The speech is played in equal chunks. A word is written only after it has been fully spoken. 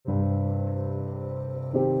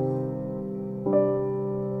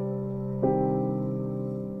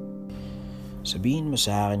Sabihin mo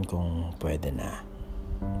sa akin kung pwede na.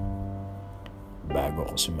 Bago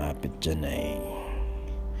ako sumapit dyan ay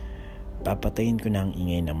papatayin ko na ang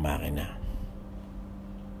ingay ng makina.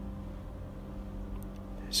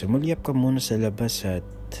 Sumulyap ka muna sa labas at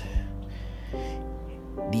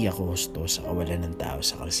di ako husto sa kawalan ng tao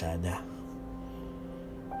sa kalsada.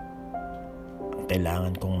 Ang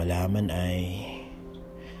kailangan kong malaman ay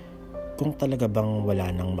kung talaga bang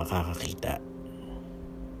wala nang makakakita.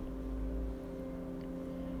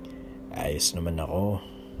 Ayos naman ako.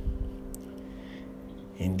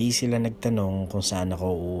 Hindi sila nagtanong kung saan ako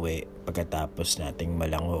uuwi pagkatapos nating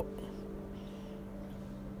malango.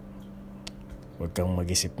 Huwag kang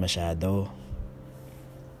mag-isip masyado.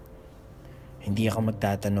 Hindi ako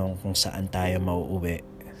magtatanong kung saan tayo mauuwi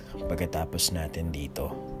pagkatapos natin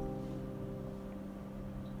dito.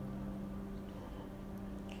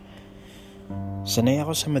 Sanay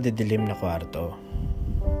ako sa madidilim na kwarto.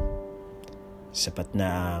 Sapat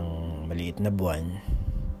na ang maliit na buwan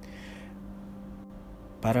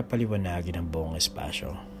para paliwanagin ang buong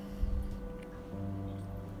espasyo.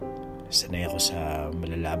 Sanay ako sa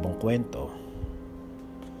malalabong kwento.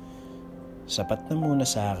 Sapat na muna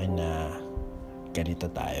sa akin na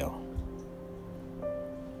ganito tayo.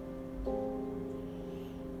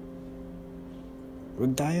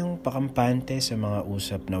 Huwag tayong pakampante sa mga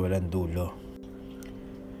usap na walang dulo.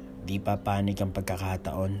 Di papanig ang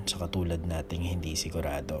pagkakataon sa katulad nating hindi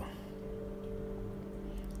sigurado.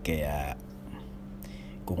 Kaya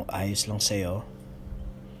kung ayos lang sa'yo,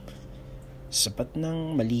 sapat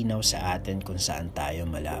nang malinaw sa atin kung saan tayo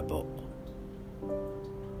malabo.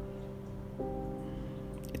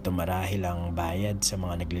 Ito marahil ang bayad sa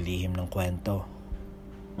mga naglilihim ng kwento.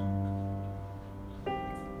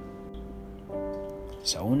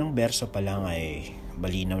 Sa unang berso pa lang ay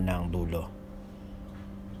malinaw na ang dulo.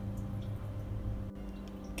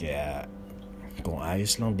 Kaya kung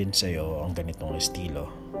ayos lang din sa'yo ang ganitong estilo,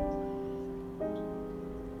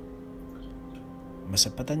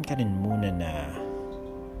 masapatan ka rin muna na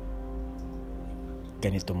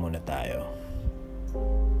ganito muna tayo.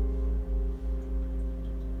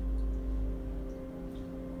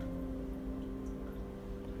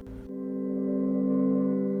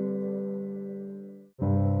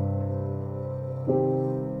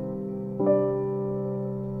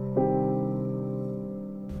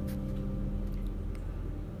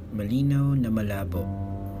 Malinaw na malabo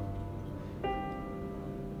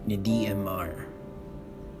ni DMR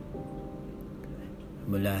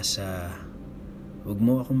mula sa Huwag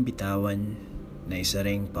Mo Akong Bitawan na isa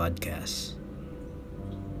ring podcast.